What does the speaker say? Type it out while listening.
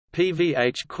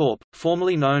PVH Corp.,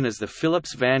 formerly known as the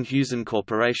Phillips Van Heusen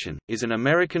Corporation, is an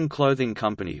American clothing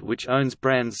company which owns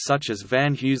brands such as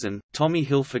Van Heusen, Tommy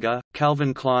Hilfiger,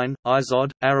 Calvin Klein,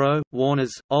 Izod, Arrow,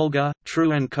 Warner's, Olga,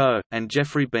 True & Co., and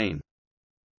Jeffrey Bean.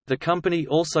 The company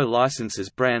also licenses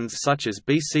brands such as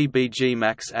BCBG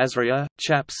Max Azria,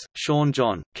 Chaps, Sean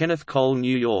John, Kenneth Cole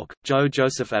New York, Joe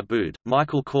Joseph Abboud,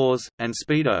 Michael Kors, and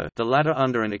Speedo, the latter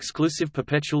under an exclusive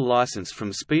perpetual license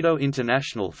from Speedo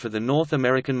International for the North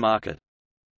American market.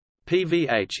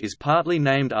 PVH is partly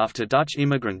named after Dutch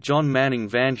immigrant John Manning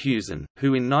van Heusen,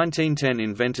 who in 1910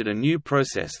 invented a new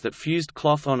process that fused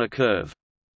cloth on a curve.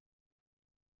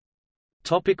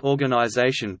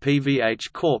 Organization.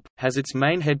 PVH Corp. has its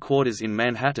main headquarters in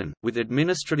Manhattan, with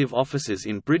administrative offices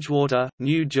in Bridgewater,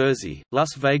 New Jersey,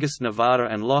 Las Vegas, Nevada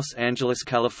and Los Angeles,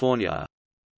 California.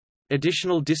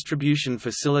 Additional distribution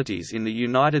facilities in the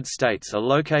United States are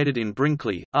located in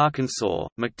Brinkley, Arkansas,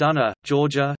 McDonough,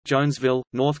 Georgia, Jonesville,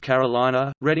 North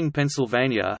Carolina, Reading,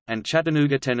 Pennsylvania, and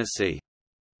Chattanooga, Tennessee.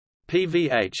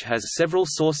 PVH has several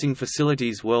sourcing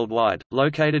facilities worldwide,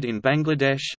 located in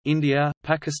Bangladesh, India,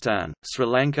 Pakistan, Sri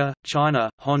Lanka, China,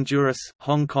 Honduras,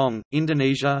 Hong Kong,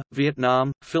 Indonesia,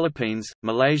 Vietnam, Philippines,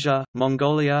 Malaysia,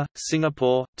 Mongolia,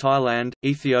 Singapore, Thailand,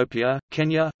 Ethiopia,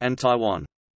 Kenya, and Taiwan.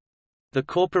 The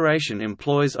corporation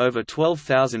employs over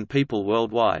 12,000 people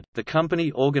worldwide. The company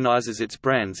organizes its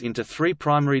brands into three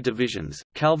primary divisions: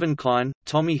 Calvin Klein,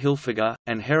 Tommy Hilfiger,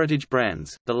 and Heritage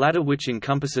Brands, the latter which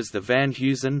encompasses the Van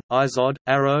Heusen, Izod,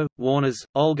 Arrow, Warner's,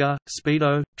 Olga,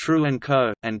 Speedo, True &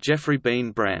 Co., and Jeffrey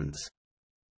Bean brands.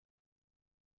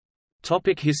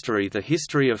 History. The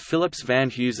history of Phillips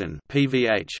Van Heusen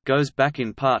 (PVH) goes back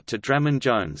in part to Dramond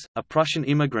Jones, a Prussian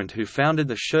immigrant who founded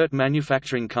the shirt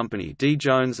manufacturing company D.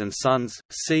 Jones and Sons,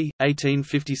 c.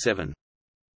 1857.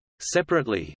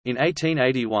 Separately, in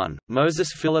 1881,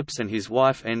 Moses Phillips and his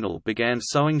wife Endel began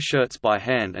sewing shirts by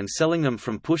hand and selling them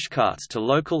from push carts to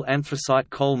local anthracite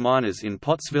coal miners in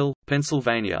Pottsville,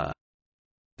 Pennsylvania.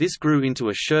 This grew into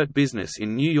a shirt business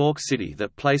in New York City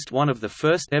that placed one of the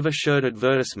first ever shirt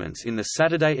advertisements in the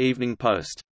Saturday Evening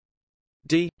Post.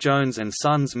 D. Jones and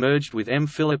Sons merged with M.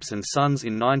 Phillips and Sons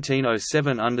in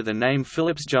 1907 under the name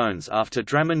Phillips Jones after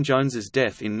Dramond Jones's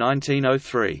death in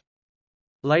 1903.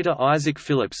 Later Isaac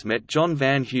Phillips met John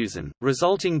Van Heusen,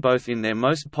 resulting both in their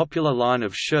most popular line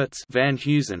of shirts Van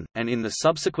Heusen, and in the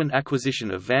subsequent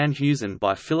acquisition of Van Heusen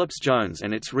by Phillips Jones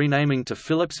and its renaming to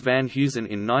Phillips Van Heusen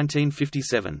in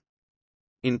 1957.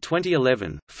 In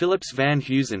 2011, Phillips Van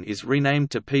Heusen is renamed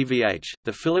to PVH.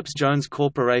 The Phillips Jones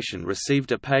Corporation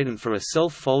received a patent for a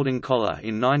self-folding collar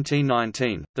in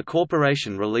 1919. The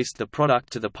corporation released the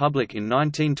product to the public in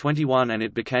 1921 and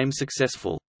it became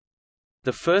successful.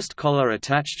 The first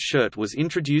collar-attached shirt was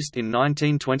introduced in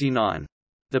 1929.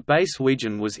 The base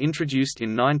Weegan was introduced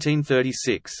in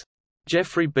 1936.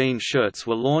 Jeffrey Bean shirts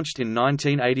were launched in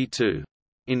 1982.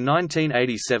 In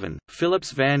 1987,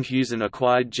 Phillips Van Heusen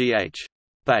acquired G.H.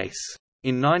 Base.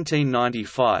 In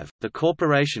 1995, the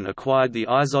corporation acquired the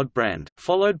Izod brand,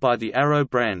 followed by the Arrow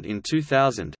brand in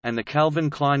 2000, and the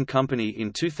Calvin Klein Company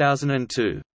in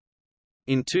 2002.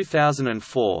 In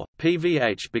 2004,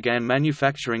 PVH began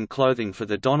manufacturing clothing for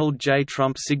the Donald J.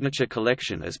 Trump Signature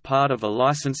Collection as part of a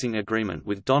licensing agreement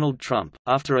with Donald Trump.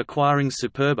 After acquiring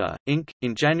Superba, Inc.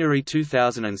 in January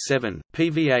 2007,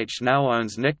 PVH now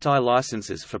owns necktie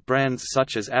licenses for brands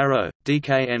such as Arrow,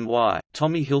 DKNY,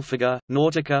 Tommy Hilfiger,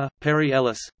 Nautica, Perry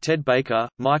Ellis, Ted Baker,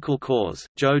 Michael Kors,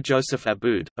 Joe Joseph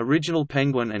Abboud, Original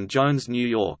Penguin, and Jones New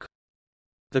York.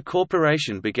 The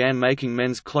corporation began making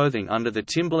men's clothing under the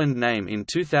Timberland name in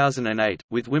 2008,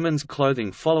 with women's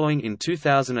clothing following in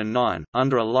 2009,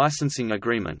 under a licensing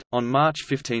agreement. On March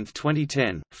 15,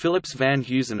 2010, Phillips Van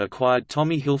Heusen acquired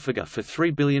Tommy Hilfiger for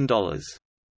 $3 billion.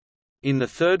 In the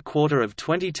third quarter of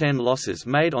 2010, losses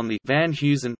made on the Van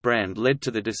Heusen brand led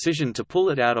to the decision to pull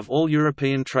it out of all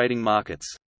European trading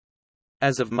markets.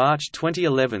 As of March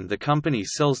 2011, the company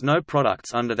sells no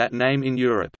products under that name in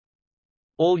Europe.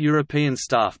 All European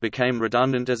staff became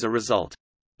redundant as a result.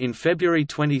 In February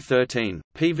 2013,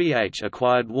 PVH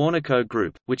acquired Warnaco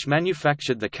Group, which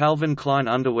manufactured the Calvin Klein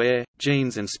underwear,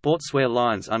 jeans and sportswear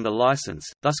lines under license,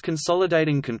 thus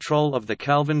consolidating control of the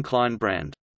Calvin Klein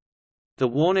brand. The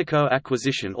Warnaco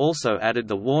acquisition also added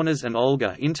the Warner's and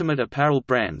Olga intimate apparel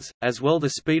brands, as well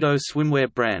the Speedo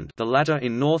swimwear brand, the latter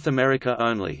in North America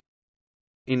only.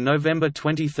 In November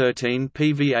 2013,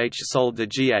 PVH sold the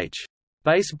G.H.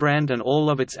 base brand and all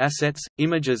of its assets,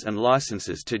 images and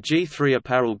licenses to G3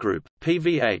 Apparel Group.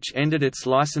 PVH ended its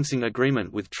licensing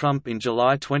agreement with Trump in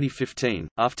July 2015,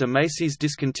 after Macy's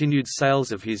discontinued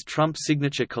sales of his Trump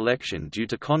signature collection due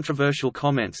to controversial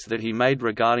comments that he made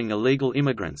regarding illegal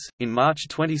immigrants. In March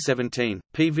 2017,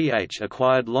 PVH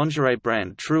acquired lingerie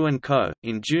brand True & Co.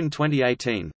 In June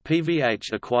 2018,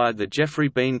 PVH acquired the Jeffrey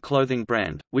Bean clothing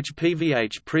brand, which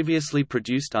PVH previously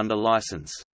produced under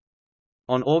license.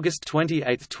 On August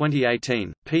 28,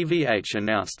 2018, PVH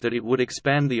announced that it would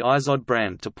expand the Izod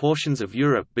brand to portions of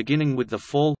Europe beginning with the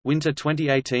Fall/Winter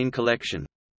 2018 collection.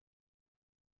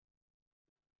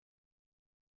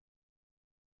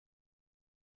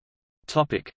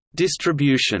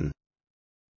 Distribution.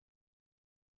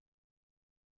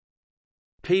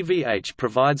 PVH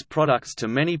provides products to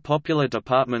many popular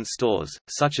department stores,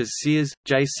 such as Sears,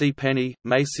 J.C.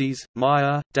 Macy's,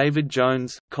 Meijer, David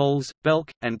Jones, Kohl's,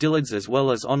 Belk, and Dillard's, as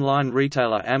well as online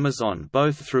retailer Amazon,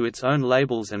 both through its own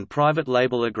labels and private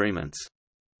label agreements.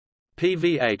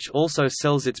 PVH also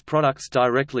sells its products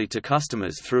directly to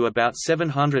customers through about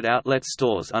 700 outlet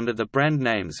stores under the brand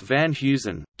names Van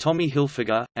Heusen, Tommy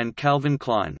Hilfiger, and Calvin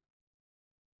Klein.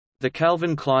 The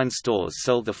Calvin Klein stores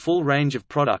sell the full range of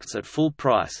products at full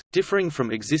price, differing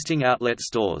from existing outlet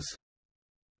stores.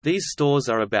 These stores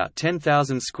are about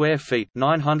 10,000 square feet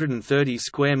 (930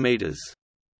 square meters).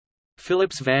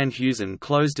 Phillips Van Heusen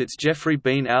closed its Jeffrey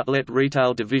Bean outlet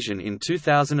retail division in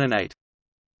 2008.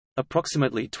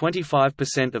 Approximately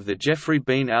 25% of the Jeffrey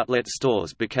Bean outlet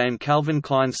stores became Calvin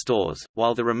Klein stores,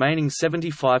 while the remaining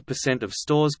 75% of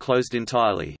stores closed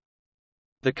entirely.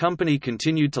 The company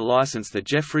continued to license the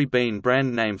Jeffrey Bean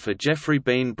brand name for Jeffrey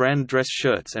Bean brand dress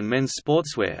shirts and men's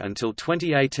sportswear until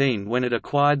 2018, when it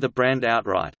acquired the brand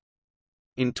outright.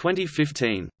 In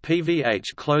 2015,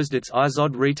 PVH closed its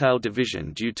Izod retail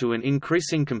division due to an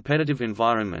increasing competitive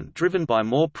environment driven by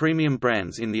more premium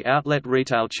brands in the outlet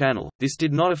retail channel. This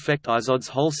did not affect Izod's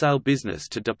wholesale business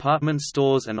to department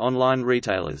stores and online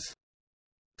retailers.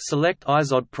 Select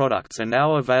Izod products are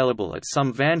now available at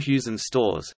some Van Heusen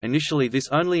stores. Initially, this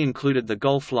only included the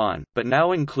Golf line, but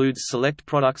now includes select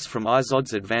products from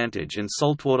Izod's Advantage and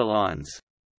Saltwater lines.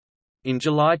 In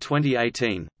July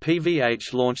 2018,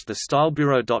 PVH launched the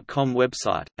StyleBureau.com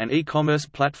website, an e-commerce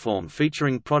platform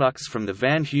featuring products from the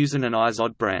Van Heusen and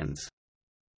Izod brands.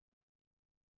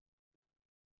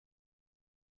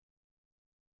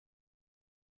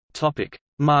 Topic: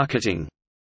 Marketing.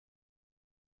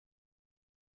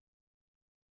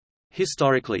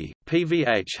 Historically,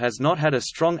 PVH has not had a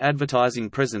strong advertising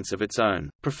presence of its own,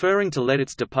 preferring to let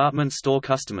its department store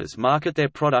customers market their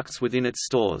products within its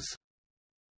stores.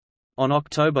 On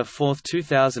October 4,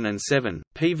 2007,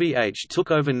 PVH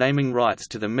took over naming rights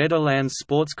to the Meadowlands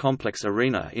Sports Complex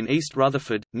Arena in East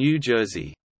Rutherford, New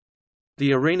Jersey.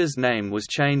 The arena's name was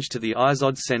changed to the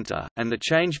Izod Center, and the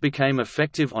change became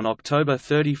effective on October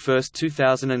 31,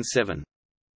 2007.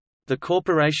 The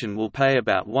corporation will pay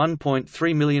about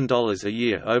 $1.3 million a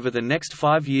year over the next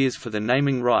 5 years for the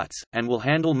naming rights, and will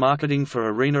handle marketing for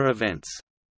arena events.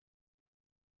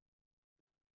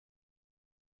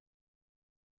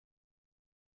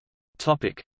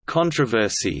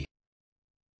 Controversy.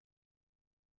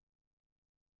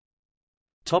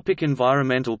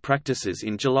 Environmental practices.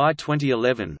 In July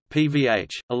 2011,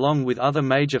 PVH, along with other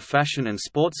major fashion and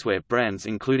sportswear brands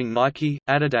including Nike,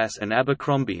 Adidas and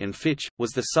Abercrombie & Fitch,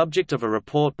 was the subject of a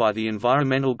report by the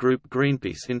environmental group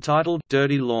Greenpeace entitled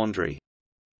Dirty Laundry.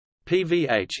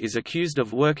 PVH is accused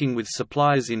of working with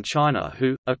suppliers in China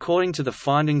who, according to the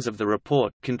findings of the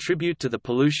report, contribute to the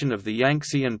pollution of the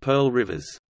Yangtze and Pearl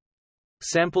rivers.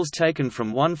 Samples taken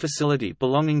from one facility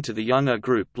belonging to the Younger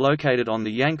Group located on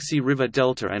the Yangtze River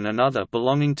Delta and another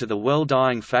belonging to the Well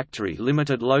Dyeing Factory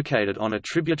Limited located on a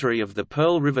tributary of the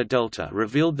Pearl River Delta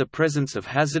revealed the presence of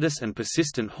hazardous and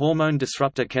persistent hormone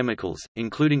disruptor chemicals,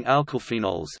 including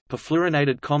alkylphenols,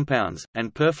 perfluorinated compounds,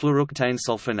 and perfluorooctane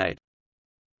sulfonate.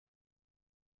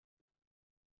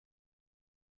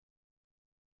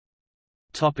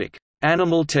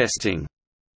 Animal testing.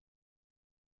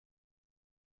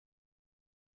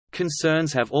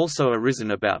 Concerns have also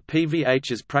arisen about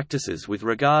PVH's practices with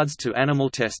regards to animal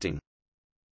testing.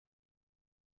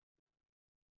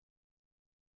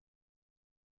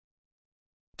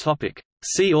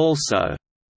 See also: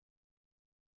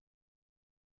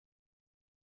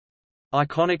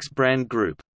 Iconics brand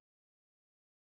group.